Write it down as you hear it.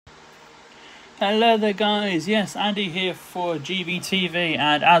Hello there guys, yes, Andy here for GBTV,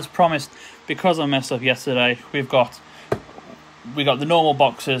 and as promised, because I messed up yesterday, we got the normal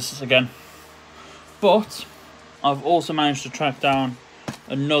boxes again, but I've also managed to track down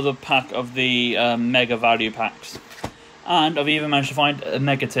another pack of the mega value packs, and I've even managed to find a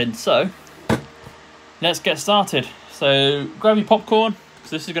mega tin. So let's get started. So grab your popcorn,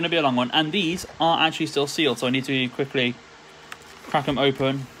 because this is going to be a long one, and these are actually still sealed, so I need to quickly crack them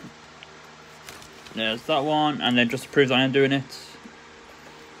open. There's that one, and then just to prove that I am doing it,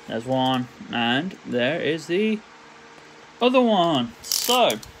 there's one, and there is the other one.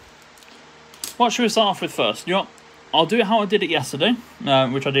 So, what should we start off with first? You know what? I'll do it how I did it yesterday,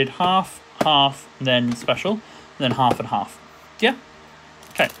 which I did half, then special, then half and half. Yeah?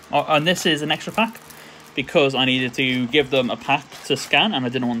 Okay, and this is an extra pack, because I needed to give them a pack to scan, and I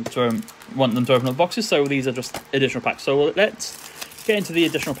didn't want them to open up boxes, so these are just additional packs. So let's get into the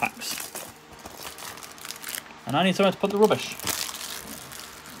additional packs. And I need somewhere to put the rubbish.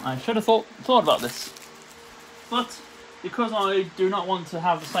 I should have thought about this. But because I do not want to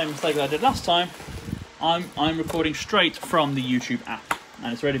have the same mistake that I did last time, I'm recording straight from the YouTube app.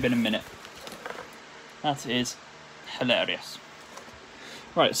 And it's already been a minute. That is hilarious.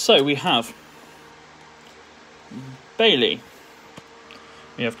 Right, so we have Bailey.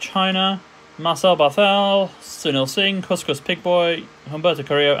 We have China, Marcel Barthel, Sunil Singh, Couscous Pigboy, Humberto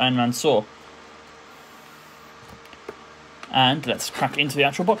Carrillo, and Mansour. And let's crack into the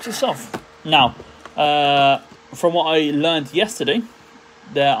actual box itself. Now, from what I learned yesterday,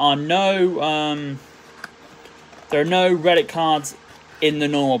 there are no relic cards in the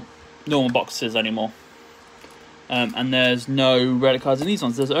normal boxes anymore, and there's no relic cards in these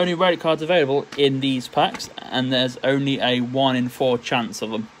ones. There's only relic cards available in these packs, and there's only a 1 in 4 chance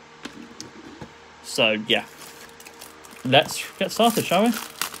of them. So yeah, let's get started, shall we?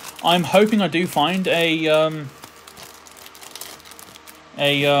 I'm hoping I do find a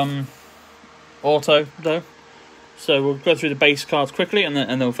auto though, so we'll go through the base cards quickly, and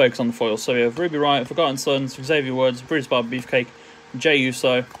then we'll focus on the foils. So we have Ruby Riot, Forgotten Sons, Xavier Woods, Bruce Bar Beefcake, Jay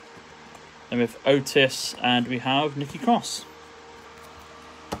Uso, then we have Otis, and we have Nikki Cross.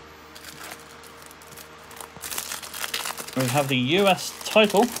 We have the US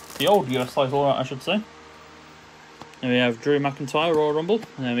title, the old US title I should say. Then we have Drew McIntyre, Royal Rumble,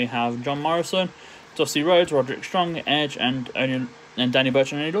 and then we have John Morrison, Dusty Rhodes, Roderick Strong, Edge, and Danny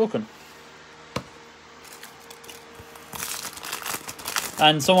Burch and Eddie Dawkins.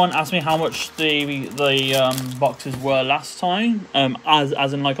 And someone asked me how much the boxes were last time,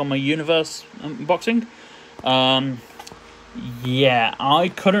 as in like on my Universe unboxing. Yeah, I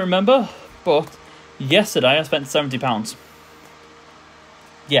couldn't remember, but yesterday I spent £70.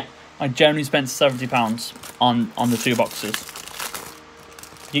 Yeah, I generally spent £70 on the 2 boxes.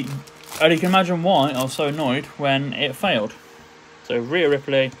 And you can imagine why I was so annoyed when it failed. So Rhea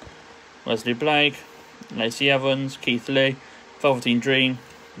Ripley, Wesley Blake, Lacey Evans, Keith Lee, Velveteen Dream,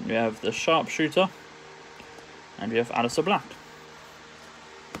 we have the Sharpshooter, and we have Aleister Black.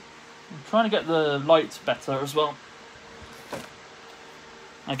 I'm trying to get the lights better as well.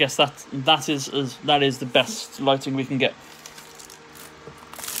 I guess that is the best lighting we can get.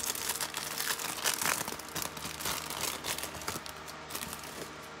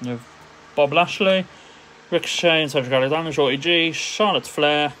 We have Bob Lashley, Ricochet and Cedric Alexander, Shorty G, Charlotte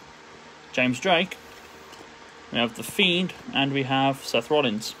Flair, James Drake. We have The Fiend, and we have Seth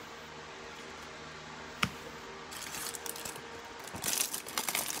Rollins.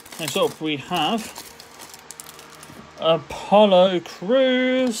 Next up we have Apollo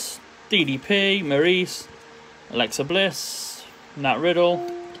Crews, DDP, Maurice, Alexa Bliss, Nat Riddle,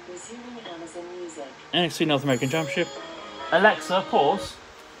 NXT North American Championship. Alexa, pause.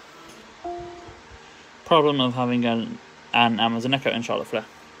 Problem of having an Amazon Echo and Charlotte Flair.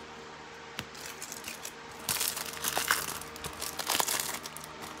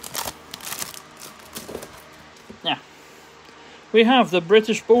 Yeah. We have the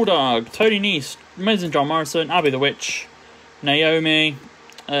British Bulldog, Tony Nese, Amazing John Morrison, Abby the Witch, Naomi,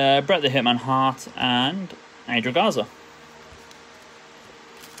 Bret the Hitman Hart, and Angel Garza.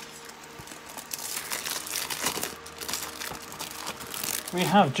 We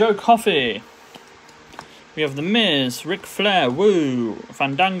have Joe Coffey. We have The Miz, Ric Flair, Woo,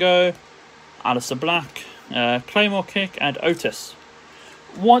 Fandango, Aleister Black, Claymore Kick, and Otis.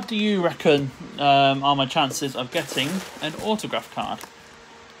 What do you reckon are my chances of getting an autograph card?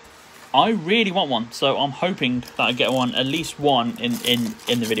 I really want one, so I'm hoping that I get one, at least one, in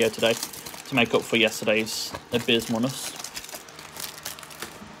the video today, to make up for yesterday's abysmalness.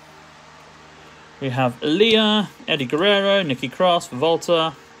 We have Aaliyah, Eddie Guerrero, Nikki Cross,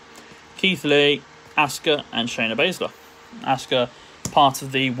 Volta, Keith Lee, Asuka, and Shayna Baszler. Asuka, part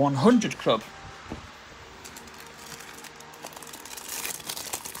of the 100 Club.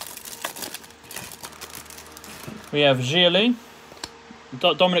 We have Xia Li,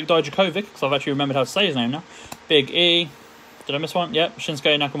 Dominik Dijakovic, because I've actually remembered how to say his name now. Big E. Did I miss one? Yep.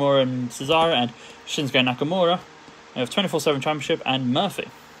 Shinsuke Nakamura and Cesaro, and Shinsuke Nakamura. We have 24/7 Championship and Murphy.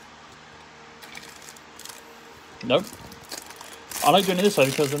 Nope. I like doing it this way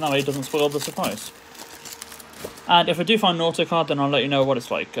because then that way it doesn't spoil the surprise. And if I do find an auto card, then I'll let you know what it's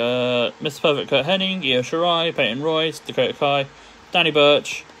like. Mr. Perfect Kurt Hennig, Io Shirai, Peyton Royce, Dakota Kai, Danny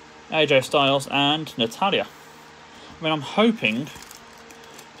Burch, AJ Styles, and Natalya. I mean, I'm hoping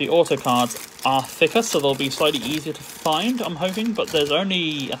the auto cards are thicker, so they'll be slightly easier to find, I'm hoping. But there's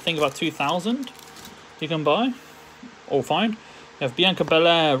only, I think, about 2,000 you can buy or find. You have Bianca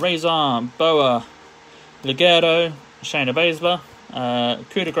Belair, Razor, Boa, Ligero, Shayna Baszler,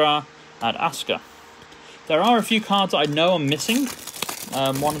 Coup de Grace, and Asuka. There are a few cards that I know I'm missing,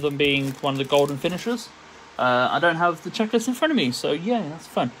 one of them being one of the golden finishers. I don't have the checklist in front of me, so yeah, that's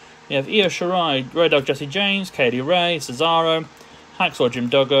fun. We have Io Shirai, Road Dogg Jesse James, Katie Ray, Cesaro, Hacksaw Jim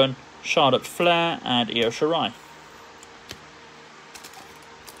Duggan, Charlotte Flair, and Io Shirai.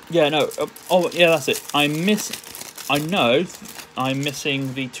 Yeah, no, oh yeah, that's it. I know I'm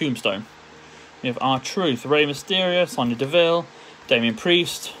missing the Tombstone. We have R-Truth, Rey Mysterio, Sonya Deville, Damian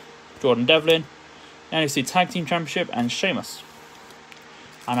Priest, Jordan Devlin, NXT Tag Team Championship, and Sheamus.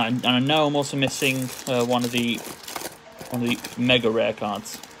 And I know I'm also missing one of the mega rare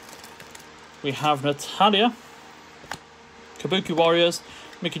cards. We have Natalya, Kabuki Warriors,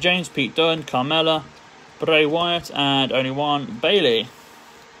 Mickie James, Pete Dunne, Carmella, Bray Wyatt, and only one, Bayley.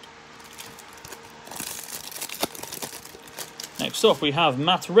 Next up, we have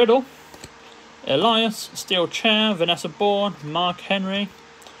Matt Riddle, Elias, Steel Chair, Vanessa Bourne, Mark Henry,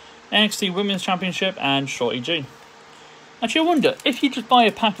 NXT Women's Championship, and Shorty G. Actually, I wonder, if you just buy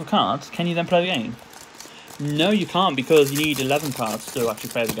a pack of cards, can you then play the game? No, you can't, because you need 11 cards to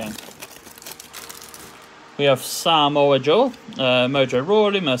actually play the game. We have Samoa Joe, Mojo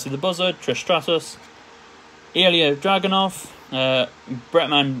Rawley, Mercy the Buzzard, Trish Stratus, Ilya Dragunov,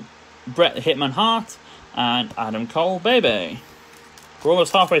 Bret Hitman Hart, and Adam Cole Baby. We're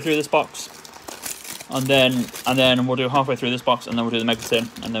almost halfway through this box. And then we'll do halfway through this box, and then we'll do the Mega Tin,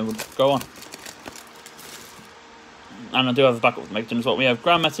 and then we'll go on. And I do have a backup with the Mega Tin as well. We have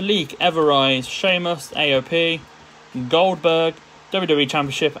Grand Metalik, Everrise, Sheamus, AOP, Goldberg, WWE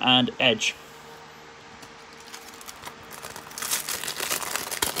Championship, and Edge.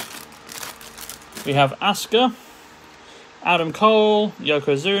 We have Asuka, Adam Cole,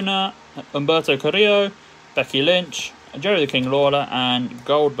 Yokozuna, Humberto Carrillo, Becky Lynch, Jerry the King Lawler, and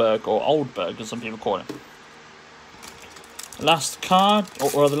Goldberg, or Oldberg as some people call him. Last card,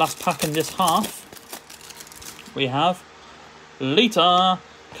 or the last pack in this half, we have Lita,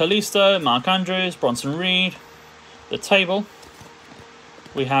 Kalisto, Mark Andrews, Bronson Reed, the table.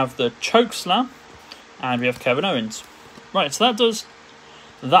 We have the Choke Slam, and we have Kevin Owens. Right, so that does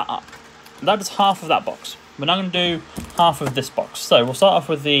half of that box. We're now going to do half of this box. So we'll start off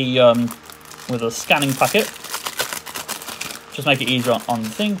with the scanning packet. Just make it easier on the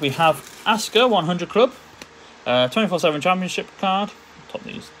thing. We have Asuka 100 Club, 24/7 Championship card. Top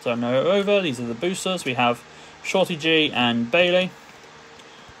these, so no over. These are the boosters. We have Shorty G and Bayley.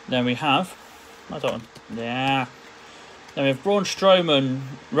 Then we have Then we have Braun Strowman,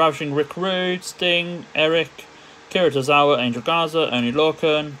 Ravishing Rick Rude, Sting, Eric, Kira Tozawa, Angel Garza, Oni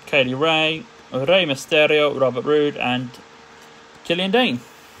Lorcan, Kaylee Ray, Rey Mysterio, Robert Roode, and Killian Dane.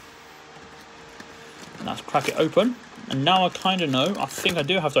 And let's crack it open. And now I kind of know. I think I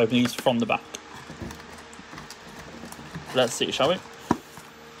do have to open these from the back. Let's see, shall we?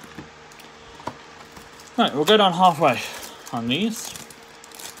 Right, we'll go down halfway on these.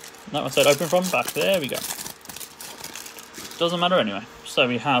 That one said open from the back. There we go. Doesn't matter anyway. So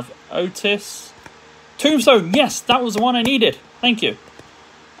we have Otis. Tombstone! Yes, that was the one I needed. Thank you.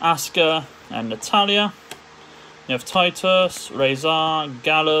 Asuka and Natalya. You have Titus, Razor,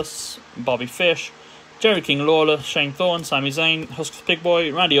 Gallus, Bobby Fish, Jerry King Lawler, Shane Thorne, Sami Zayn, Huskers Big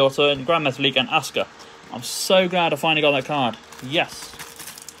Boy, Randy Orton, Grand Metalik, and Asuka. I'm so glad I finally got that card. Yes.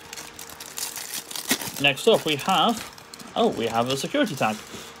 Next up we have a security tag.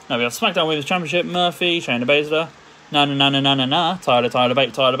 Now we have SmackDown Women's Championship, Murphy, Shayna Baszler,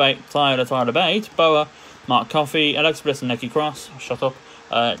 Tyler Bate, Boa, Mark Coffey, Alexa Bliss and Nikki Cross, shut up,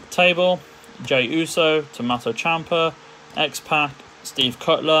 Table, Jey Uso, Tommaso Ciampa, X-Pac, Steve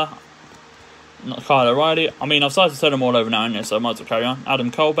Cutler, not Kyle O'Reilly. I mean, I've started to turn them all over now, so I might as well carry on.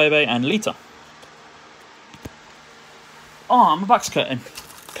 Adam Cole, Baby, and Lita. Oh, my back's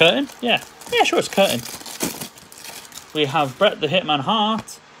Curtin? Yeah, sure, it's Curtin. We have Bret the Hitman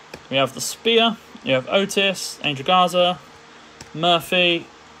Hart. We have the Spear. You have Otis, Angel Garza, Murphy,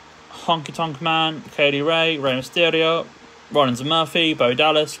 Honky Tonk Man, Kaylee Ray, Rey Mysterio, Rollins and Murphy, Bo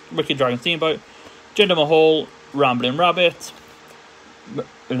Dallas, Ricky Dragon Steamboat, Jinder Mahal, Ramblin' Rabbit,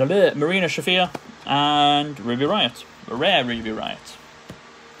 Marina Shafir, and Ruby Riott. A rare Ruby Riott.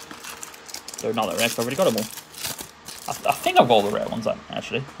 They're not that rare, because I've already got them all. I think I've got all the rare ones,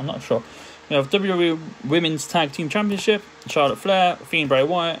 actually. I'm not sure. We have WWE Women's Tag Team Championship, Charlotte Flair, Fiend Bray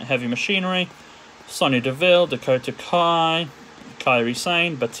Wyatt, Heavy Machinery, Sonya Deville, Dakota Kai, Kairi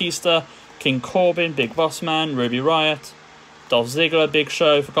Sane, Batista, King Corbin, Big Boss Man, Ruby Riott, Dolph Ziggler, Big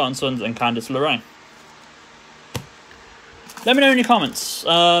Show, Forgotten Sons, and Candice LeRae. Let me know in your comments,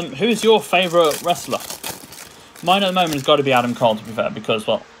 who's your favourite wrestler? Mine at the moment has got to be Adam Cole, to be fair, because,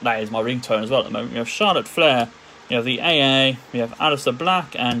 well, that is my ringtone as well at the moment. We have Charlotte Flair, we have the AA, we have Aleister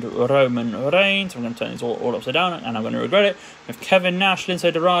Black and Roman Reigns. I'm going to turn these all upside down, and I'm going to regret it. We have Kevin Nash,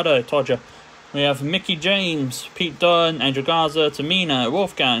 Lindsay Dorado, told you. We have Mickie James, Pete Dunne, Angel Garza, Tamina,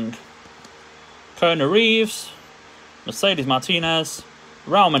 Wolfgang, Kona Reeves, Mercedes Martinez,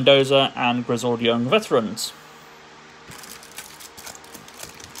 Raul Mendoza, and Grizzled Young Veterans.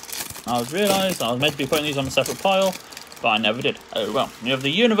 I realised I was meant to be putting these on a separate pile, but I never did. Oh well. You have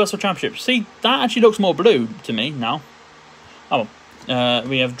the Universal Championship. See, that actually looks more blue to me now. Oh well.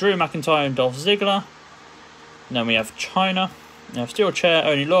 We have Drew McIntyre and Dolph Ziggler. And then we have China. We have Steel Chair,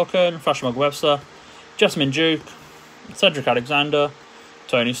 Oney Lorcan, Flash Mug Webster, Jessamine Duke, Cedric Alexander,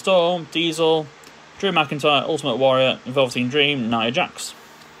 Tony Storm, Diesel, Drew McIntyre, Ultimate Warrior, Velveteen Dream, Nia Jax.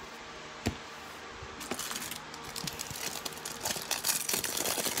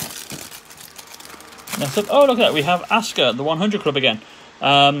 Next up, oh look at that, we have Asuka, the 100 Club again.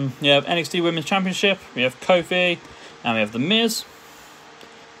 You have NXT Women's Championship, we have Kofi, and we have The Miz.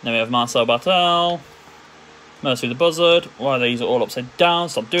 Then we have Marcel Bartel, Mercy the Buzzard, why these are all upside down,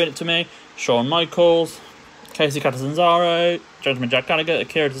 stop doing it to me. Shawn Michaels, Casey Catanzaro, Gentleman Jack Gallagher,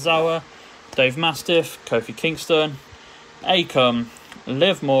 Akira Tozawa, Dave Mastiff, Kofi Kingston, Akam,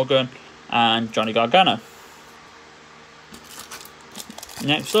 Liv Morgan, and Johnny Gargano.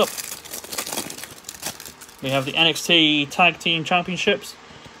 Next up, we have the NXT Tag Team Championships.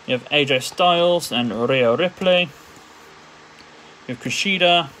 You have AJ Styles and Rhea Ripley. You have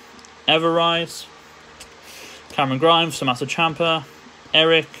Kushida, Everrise, Cameron Grimes, Tommaso Ciampa,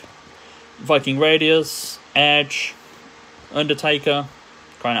 Eric, Viking Raiders, Edge, Undertaker,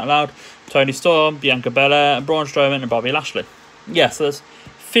 crying out loud, Tony Storm, Bianca Belair, Braun Strowman, and Bobby Lashley. Yes, there's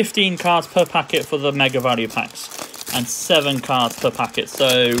 15 cards per packet for the Mega Value Packs, and 7 cards per packet, so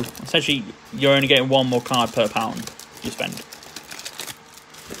essentially you're only getting 1 more card per pound you spend.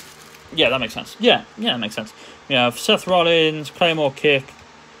 Yeah, that makes sense. Yeah, that makes sense. We have Seth Rollins, Claymore Kick,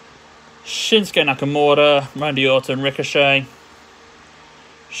 Shinsuke Nakamura, Randy Orton, Ricochet,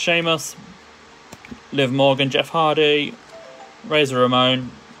 Sheamus, Liv Morgan, Jeff Hardy, Razor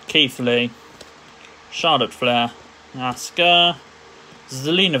Ramon, Keith Lee, Charlotte Flair, Asuka,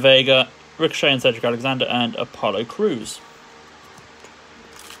 Zelina Vega, Ricochet and Cedric Alexander, and Apollo Crews.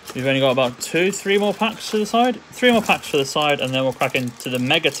 We've only got about 3 more packs to the side. 3 more packs to the side, and then we'll crack into the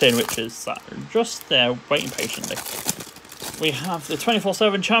Mega Tin, which is just there, waiting patiently. We have the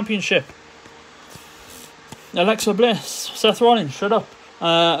 24/7 Championship. Alexa Bliss, Seth Rollins, shut up.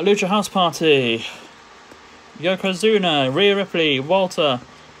 Lucha House Party, Yokozuna, Rhea Ripley, Walter,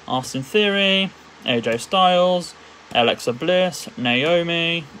 Austin Theory, AJ Styles, Alexa Bliss,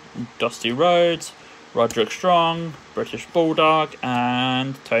 Naomi, Dusty Rhodes, Roderick Strong, British Bulldog,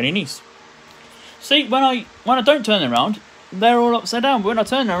 and Tony Nese. See, when I don't turn them around, they're all upside down. But when I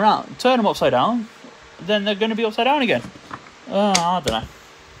turn them upside down, then they're going to be upside down again. I don't know.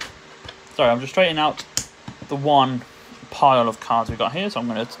 Sorry, I'm just straightening out the one pile of cards we got here, so I'm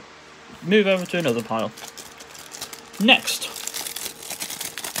going to move over to another pile. Next,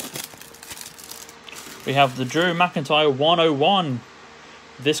 we have the Drew McIntyre 101.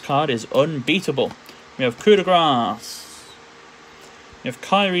 This card is unbeatable. We have Coup de Grace. We have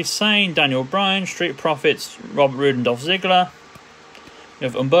Kairi Sane, Daniel Bryan, Street Profits, Robert Roode and Dolph Ziggler. We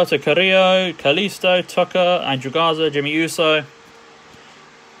have Humberto Carrillo, Kalisto, Tucker, Andrew Garza, Jimmy Uso,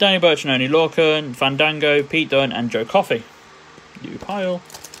 Danny Burch and Oney Lorcan, Fandango, Pete Dunne, and Joe Coffey. New pile.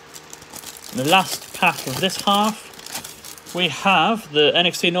 The last pack of this half, we have the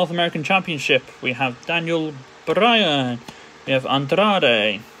NXT North American Championship. We have Daniel Bryan, we have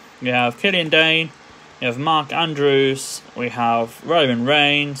Andrade, we have Killian Dane, we have Mark Andrews, we have Roman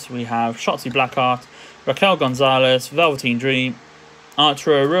Reigns, we have Shotzi Blackheart, Raquel Gonzalez, Velveteen Dream,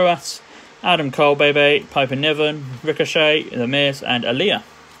 Arturo Ruas, Adam Cole, Piper Niven, Ricochet, The Miz, and Aaliyah.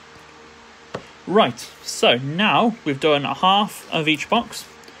 Right, so now we've done half of each box.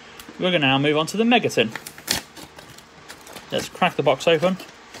 We're going to now move on to the mega tin. Let's crack the box open,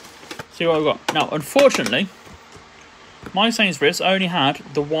 see what we've got. Now, unfortunately, my Sainsbury's only had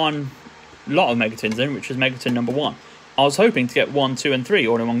the one lot of mega tins in, which is mega tin number 1. I was hoping to get 1, 2 and 3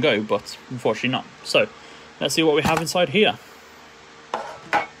 all in one go, but unfortunately not. So, let's see what we have inside here.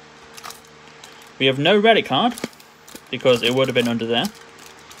 We have no relic card, because it would have been under there.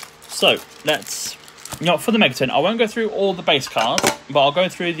 So, let's... for the mega tin, I won't go through all the base cards, but I'll go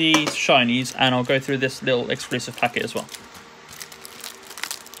through the shinies, and I'll go through this little exclusive packet as well.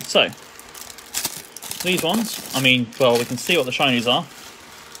 So, these ones, I mean, well, we can see what the shinies are.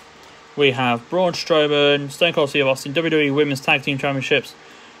 We have Braun Strowman, Stone Cold Steve Austin, WWE Women's Tag Team Championships,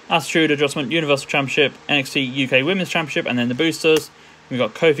 Attitude Adjustment, Universal Championship, NXT UK Women's Championship, and then the boosters. We've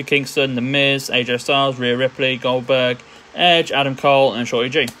got Kofi Kingston, The Miz, AJ Styles, Rhea Ripley, Goldberg, Edge, Adam Cole, and Shorty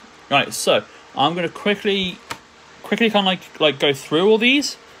G. Right, so I'm going to quickly kind of like go through all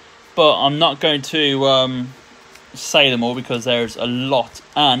these, but I'm not going to say them all because there's a lot,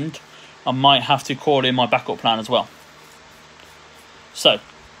 and I might have to call in my backup plan as well. So,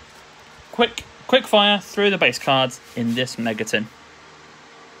 quick fire through the base cards in this mega tin.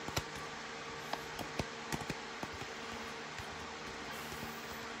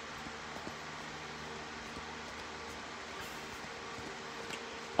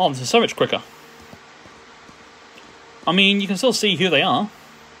 Oh, this is so much quicker. I mean, you can still see who they are,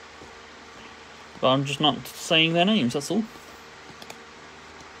 but I'm just not saying their names, that's all.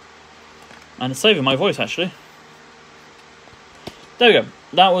 And it's saving my voice, actually. There we go.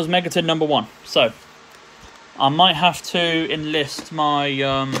 That was Megatin number 1. So, I might have to enlist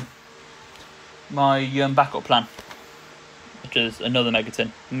my backup plan, which is another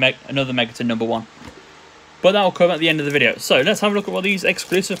Megatin. Another Megatin number 1. But that will come at the end of the video. So, let's have a look at what these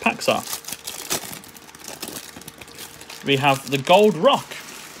exclusive packs are. We have the Gold Rock.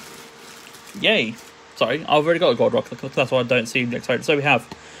 Yay. Sorry, I've already got a Gold Rock. That's why I don't seem excited. So we have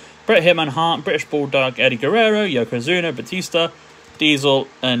Bret Hitman Hart, British Bulldog, Eddie Guerrero, Yokozuna, Batista, Diesel,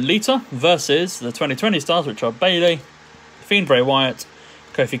 and Lita versus the 2020 stars, which are Bayley, Fiend Bray Wyatt,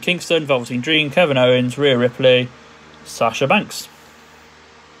 Kofi Kingston, Velveteen Dream, Kevin Owens, Rhea Ripley, Sasha Banks.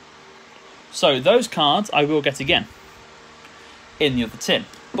 So those cards I will get again in the other tin.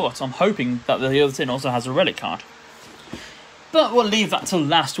 But I'm hoping that the other tin also has a relic card. But we'll leave that till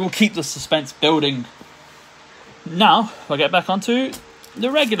last. We'll keep the suspense building. Now, we'll get back onto the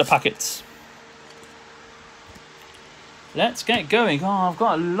regular packets. Let's get going. Oh, I've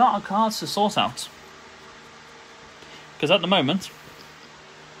got a lot of cards to sort out. Because at the moment,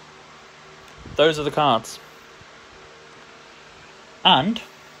 those are the cards. And,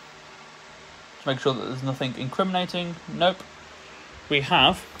 to make sure that there's nothing incriminating, nope. We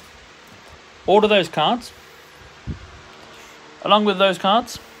have all of those cards, along with those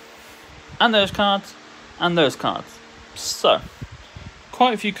cards, and those cards, and those cards. So,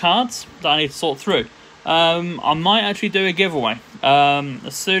 quite a few cards that I need to sort through. I might actually do a giveaway.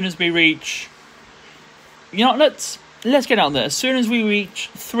 As soon as we reach... You know, let's get out there. As soon as we reach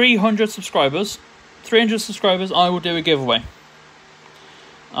 300 subscribers, I will do a giveaway.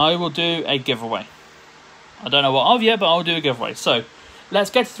 I will do a giveaway. I don't know what of yet, but I'll do a giveaway. So,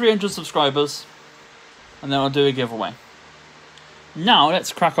 let's get to 300 subscribers, and then I'll do a giveaway. Now,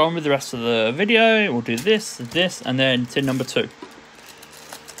 let's crack on with the rest of the video. We'll do this, and then tin number 2.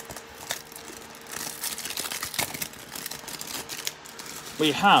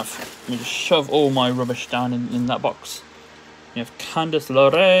 We have, let me just shove all my rubbish down in that box. We have Candice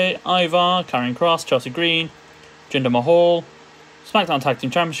LeRae, Ivar, Karrion Kross, Chelsea Green, Jinder Mahal, SmackDown Tag Team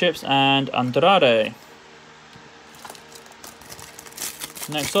Championships, and Andrade.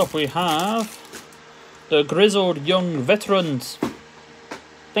 Next up we have the Grizzled Young Veterans.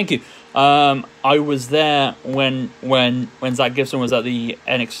 Thank you. I was there when Zach Gibson was at the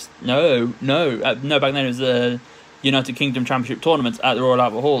NXT. No. Back then it was the United Kingdom Championship tournament at the Royal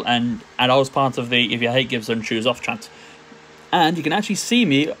Albert Hall, and I was part of the "If you hate Gibson, choose off" chant. And you can actually see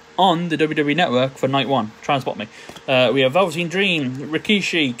me on the WWE Network for night 1. Try and spot me. We have Velveteen Dream,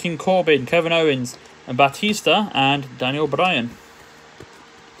 Rikishi, King Corbin, Kevin Owens, and Batista, and Daniel Bryan.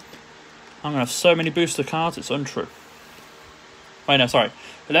 I'm going to have so many booster cards, it's untrue. Wait, no, sorry.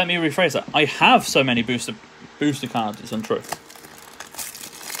 Let me rephrase that. I have so many booster cards, it's untrue.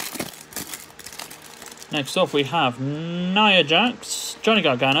 Next up, we have Nia Jax, Johnny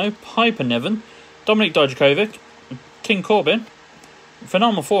Gargano, Piper Niven, Dominik Dijakovic, King Corbin,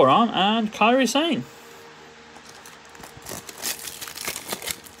 Phenomenal Forearm, and Kairi Sane.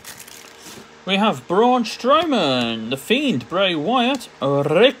 We have Braun Strowman, The Fiend, Bray Wyatt,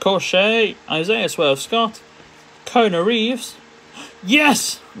 Ricochet, Isaiah Swerve Scott, Kona Reeves.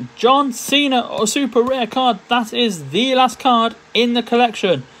 Yes! John Cena, a super rare card. That is the last card in the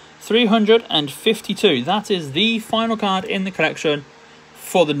collection. 352. That is the final card in the collection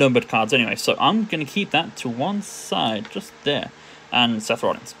for the numbered cards anyway. So I'm going to keep that to one side, just there. And Seth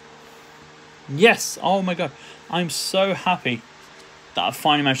Rollins. Yes! Oh my god. I'm so happy that I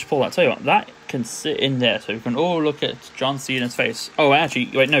finally managed to pull that. Tell you what, that can sit in there so we can all look at John Cena's face. Oh, actually,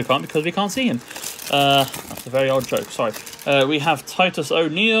 wait, no, can't, because we can't see him. That's a very odd joke, sorry. We have Titus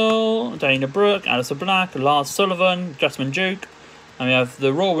O'Neil, Dana Brooke, Aleister Black, Lars Sullivan, Jessamine Duke, and we have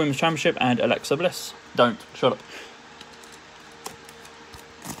the Raw Women's Championship and Alexa Bliss. Don't, shut up.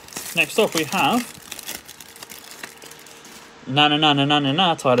 Next up, we have Tyler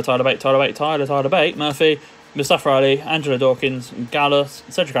Bate, Murphy, Mustafa Ali, Angela Dawkins, Gallus,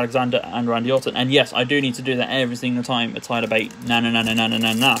 Cedric Alexander, and Randy Orton. And yes, I do need to do that every single time a Tyler Bate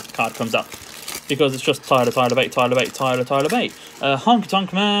card comes up. Because it's just Tyler Bate. Honky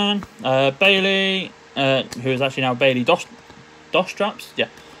Tonk Man, Bailey, who is actually now Bailey Dostraps, yeah.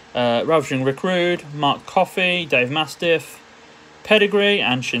 Ravishing Rick Rude, Mark Coffey, Dave Mastiff, Pedigree,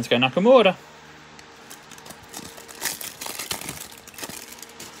 and Shinsuke Nakamura.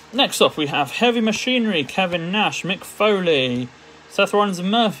 Next up, we have Heavy Machinery, Kevin Nash, Mick Foley, Seth Rollins and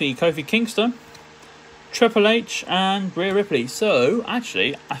Murphy, Kofi Kingston, Triple H, and Rhea Ripley. So,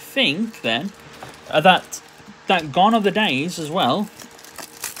 actually, I think then that gone are the days as well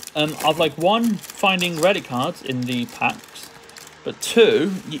of like one, finding Reddit cards in the packs, but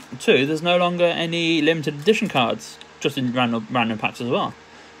two, there's no longer any limited edition cards, just in random packs as well.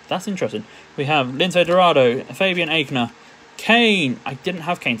 That's interesting. We have Lindsay Dorado, Fabian Aichner, Kane. I didn't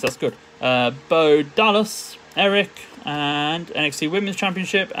have Kane, so that's good. Bo Dallas, Eric, and NXT Women's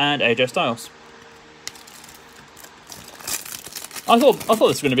Championship, and AJ Styles. I thought this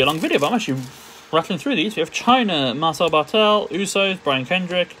was going to be a long video, but I'm actually rattling through these. We have China, Marcel Bartel, Usos, Brian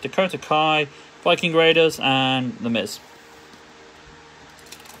Kendrick, Dakota Kai, Viking Raiders, and The Miz.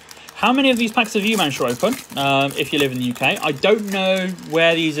 How many of these packs have you managed to open, if you live in the UK? I don't know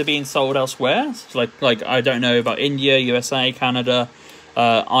where these are being sold elsewhere. So like I don't know about India, USA, Canada,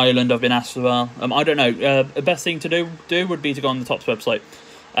 Ireland, I've been asked as well. I don't know. The best thing to do would be to go on the Topps website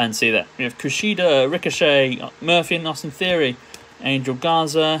and see that. We have Kushida, Ricochet, Murphy and Austin Theory, Angel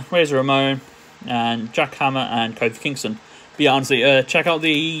Garza, Razor Ramon, and Jack Hammer and Kofi Kingston. But yeah, honestly, check out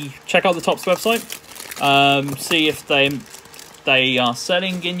the Topps website. See if they are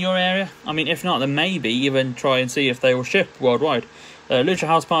selling in your area. I mean, if not, then maybe even try and see if they will ship worldwide. Lucha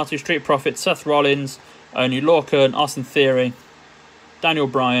House Party, Street Profits, Seth Rollins, Oney Lorcan, Austin Theory, Daniel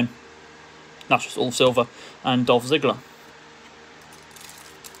Bryan, that's just all silver, and Dolph Ziggler.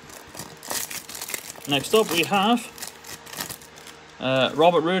 Next up, we have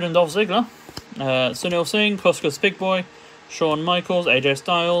Robert Roode and Dolph Ziggler, Sunil Singh, Kuskus Big Boy, Shawn Michaels, AJ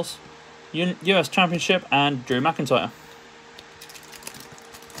Styles, US Championship, and Drew McIntyre.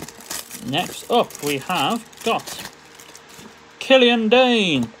 Next up, we have got Killian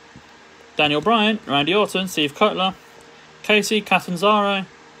Dane, Daniel Bryan, Randy Orton, Steve Cutler, Casey Catanzaro,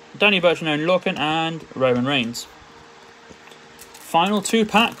 Danny Burch and Oney Lorcan, and Roman Reigns. Final two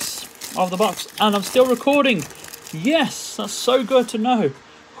packs of the box, and I'm still recording. Yes, that's so good to know.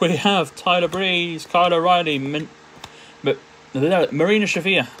 We have Tyler Breeze, Kyle O'Reilly, Marina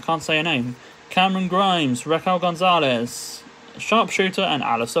Shafir, can't say her name, Cameron Grimes, Raquel Gonzalez, Sharpshooter, and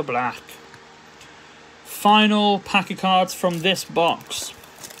Aleister Black. Final pack of cards from this box.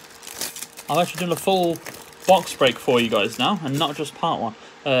 I've actually done a full box break for you guys now, and not just part one.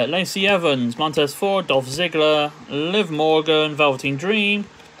 Lacey Evans, Montez Ford, Dolph Ziggler, Liv Morgan, Velveteen Dream,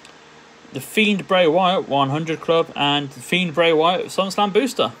 The Fiend Bray Wyatt 100 Club, and The Fiend Bray Wyatt SummerSlam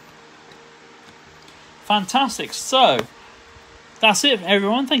Booster. Fantastic. So that's it,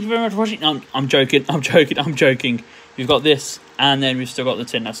 everyone. Thank you very much for watching. I'm joking. We've got this, and then we've still got the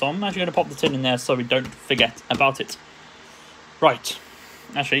tin there. So I'm actually going to pop the tin in there so we don't forget about it. Right.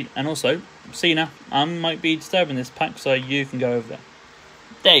 Actually, and also, Cena, I might be disturbing this pack, so you can go over there.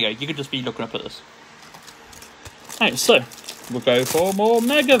 There you go. You could just be looking up at this. Right, so we'll go for more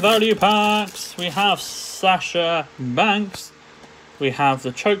mega value packs. We have Sasha Banks. We have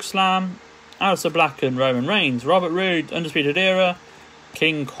the Chokeslam, Aleister Black and Roman Reigns, Robert Roode, Undisputed Era,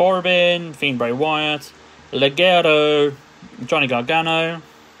 King Corbin, Fiend Bray Wyatt, Legado, Johnny Gargano.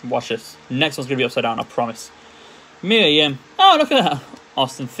 Watch this. Next one's going to be upside down, I promise. Mia Yim. Oh, look at that.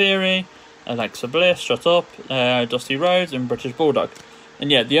 Austin Theory, Alexa Bliss, Shut Up, Dusty Rhodes, and British Bulldog.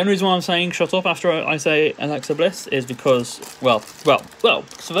 And yeah, the only reason why I'm saying shut up after I say Alexa Bliss is because, well,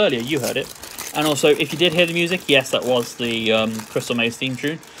 because of earlier, you heard it. And also, if you did hear the music, yes, that was the Crystal Maze theme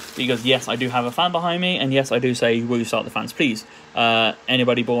tune. Because yes, I do have a fan behind me, and yes, I do say, will you start the fans, please?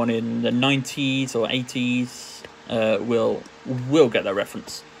 Anybody born in the 90s or 80s will get that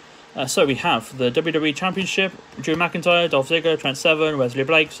reference. So we have the WWE Championship, Drew McIntyre, Dolph Ziggler, Trent Seven, Wesley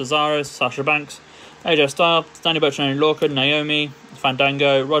Blake, Cesaro, Sasha Banks, AJ Styles, Danny Burch, Randy Lorcan, Naomi,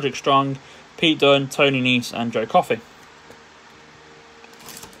 Fandango, Roderick Strong, Pete Dunne, Tony Nese, and Joe Coffey.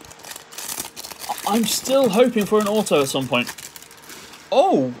 I'm still hoping for an auto at some point.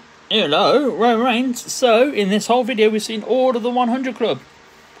 Oh, hello, Roman Reigns. So, in this whole video, we've seen all of the 100 Club.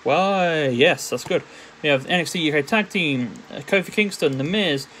 Why, yes, that's good. We have NXT UK Tag Team, Kofi Kingston, The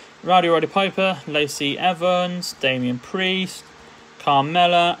Miz, Roddy Piper, Lacey Evans, Damian Priest,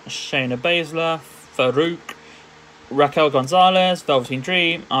 Carmella, Shayna Baszler, Farouk, Raquel Gonzalez, Velveteen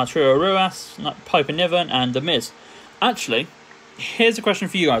Dream, Arturo Ruas, Piper Niven, and The Miz. Actually, here's a question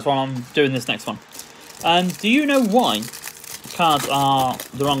for you guys while I'm doing this next one. Do you know why cards are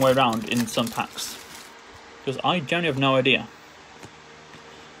the wrong way around in some packs? Because I generally have no idea.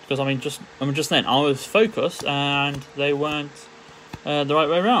 Because just then I was focused and they weren't the right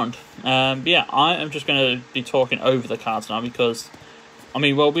way around. Yeah, I am just going to be talking over the cards now because, I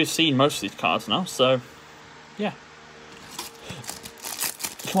mean, well, we've seen most of these cards now, so yeah.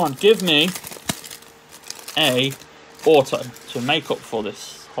 Come on, give me a auto to make up for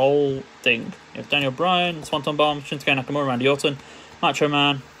this whole thing. You have Daniel Bryan, Swanton Bomb, Shinsuke Nakamura, Randy Orton, Macho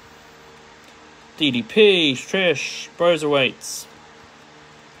Man, DDP, Trish, Broserweights,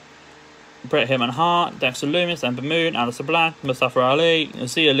 Bret Hitman Hart, Dexter Lumis, Ember Moon, Aleister Black, Mustafa Ali,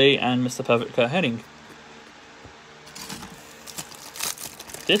 Zia Lee, and Mr. Perfect Kurt Hennig.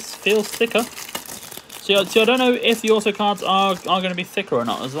 This feels thicker. See, I don't know if the auto cards are going to be thicker or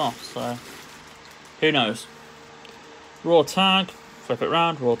not as well, so who knows. Raw Tag, flip it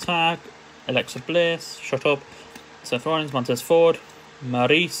round, Raw Tag, Alexa Bliss, Shut Up, Seth Rollins, Montez Ford,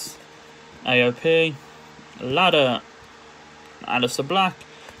 Maurice, AOP, Ladder, Aleister Black,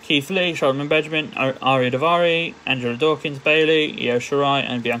 Keith Lee, Charlemagne Benjamin, Aria Daivari, Angela Dawkins, Bayley, Io Shirai,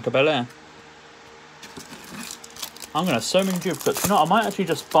 and Bianca Belair. I'm going to have so many duplicates. You know, I might actually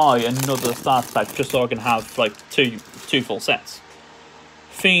just buy another starter pack just so I can have like two full sets.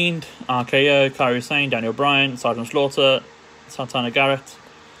 Fiend, RKO, Kairi Sane, Daniel Bryan, Sergeant Slaughter, Santana Garrett,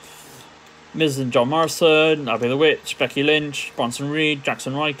 Miz and John Morrison, Abby the Witch, Becky Lynch, Bronson Reed,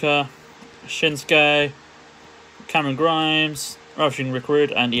 Jackson Riker, Shinsuke, Cameron Grimes, Ravishing Rick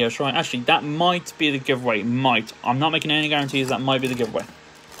Rude, and Io Shirai. Actually, that might be the giveaway. Might. I'm not making any guarantees. That might be the giveaway.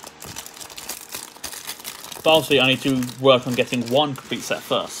 But obviously, I need to work on getting one complete set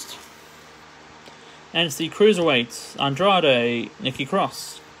first. NXT Cruiserweight, Andrade, Nikki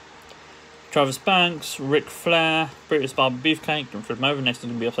Cross, Travis Banks, Ric Flair, British Barber Beefcake, don't flip him over, next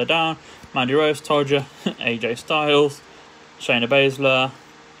one's going to be Upside Down, Mandy Rose, told you, AJ Styles, Shayna Baszler,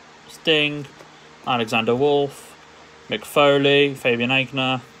 Sting, Alexander Wolf, Mick Foley, Fabian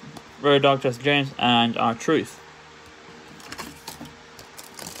Aichner, Road Dogg, Jesse James, and R-Truth.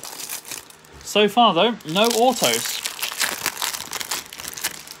 So far, though, no autos.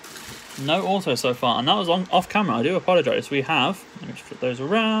 No autos so far, and that was off camera. I do apologise. We have, let me just flip those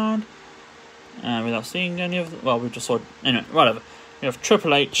around, without seeing any of them. Well, we just saw, anyway, whatever. We have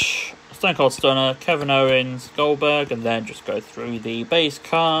Triple H, Stone Cold Stunner, Kevin Owens, Goldberg, and then just go through the base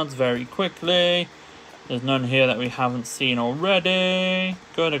cards very quickly. There's none here that we haven't seen already.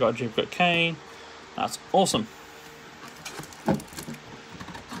 Good, I got a duplicate Kane. That's awesome.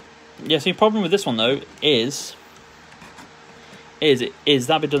 Yeah, see, the problem with this one, though, is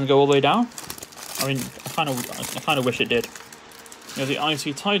that bit doesn't go all the way down. I mean, I kind of wish it did. We have the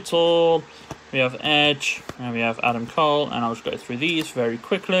IC title, we have Edge, and we have Adam Cole, and I'll just go through these very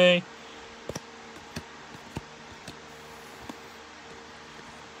quickly.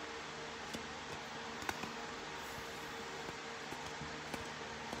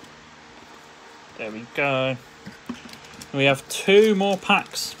 There we go. We have two more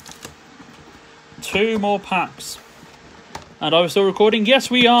packs. Two more packs. And are we still recording?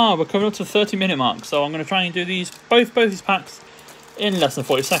 Yes, we are. We're coming up to the 30-minute mark. So I'm going to try and do these both these packs in less than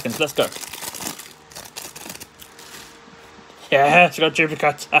 40 seconds. Let's go. Yes, we got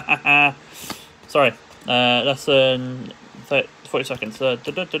duplicate. Sorry. Less than 40 seconds. Come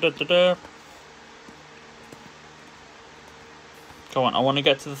on, I want to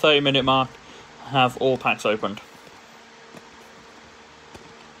get to the 30-minute mark and have all packs opened.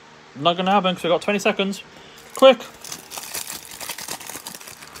 Not going to happen because we've got 20 seconds. Quick!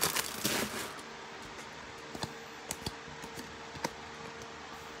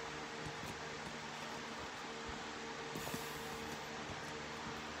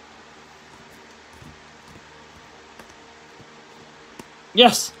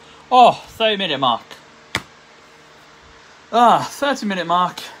 Yes. Oh, 30-minute mark. 30-minute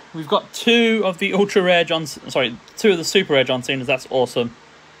mark. We've got 2 of the ultra rare John. Sorry, 2 of the super rare John Cena's. That's awesome.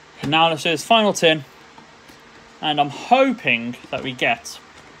 And now let's do this final tin. And I'm hoping that we get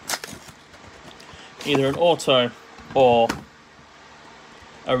either an auto or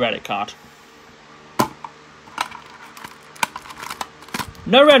a relic card.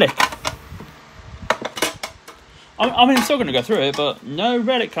 No relic. I mean, I'm still going to go through it, but no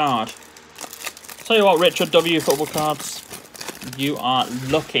relic card. Tell you what, Richard W. Football Cards, you are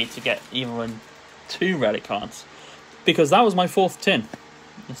lucky to get even 2 relic cards. Because that was my 4th tin.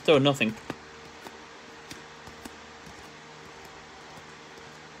 There's still nothing.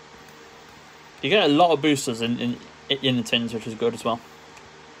 You get a lot of boosters in the tins, which is good as well.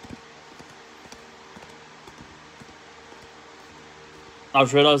 I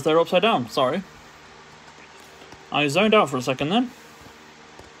just realised they're upside down, sorry. I zoned out for a second then.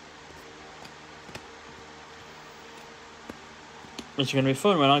 Which is going to be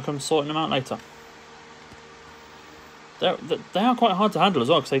fun when I come sorting them out later. They are quite hard to handle as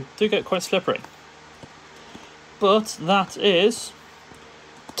well, because they do get quite slippery. But that is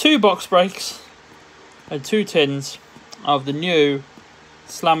 2 box breaks and 2 tins of the new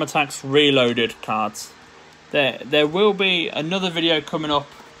Slam Attax Reloaded cards. There will be another video coming up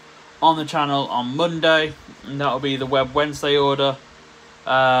on the channel on Monday, and that'll be the Web Wednesday order.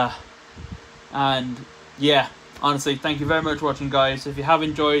 And yeah, honestly, thank you very much for watching, guys. If you have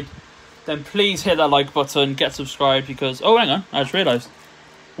enjoyed, then please hit that like button, get subscribed, because oh, hang on, I just realised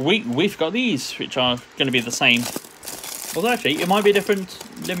we've got these, which are going to be the same. Well, actually, it might be a different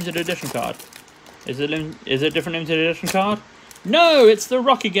limited edition card. Is it a different limited edition card? No, it's the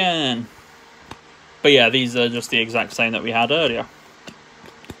Rock again. But yeah, these are just the exact same that we had earlier.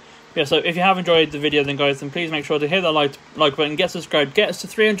 Yeah, so if you have enjoyed the video, then guys, then please make sure to hit that like button, get subscribed, get us to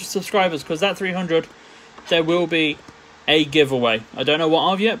 300 subscribers, because that 300, there will be a giveaway. I don't know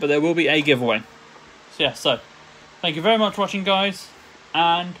what of yet, but there will be a giveaway. So yeah, so thank you very much for watching, guys,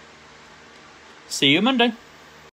 and see you Monday.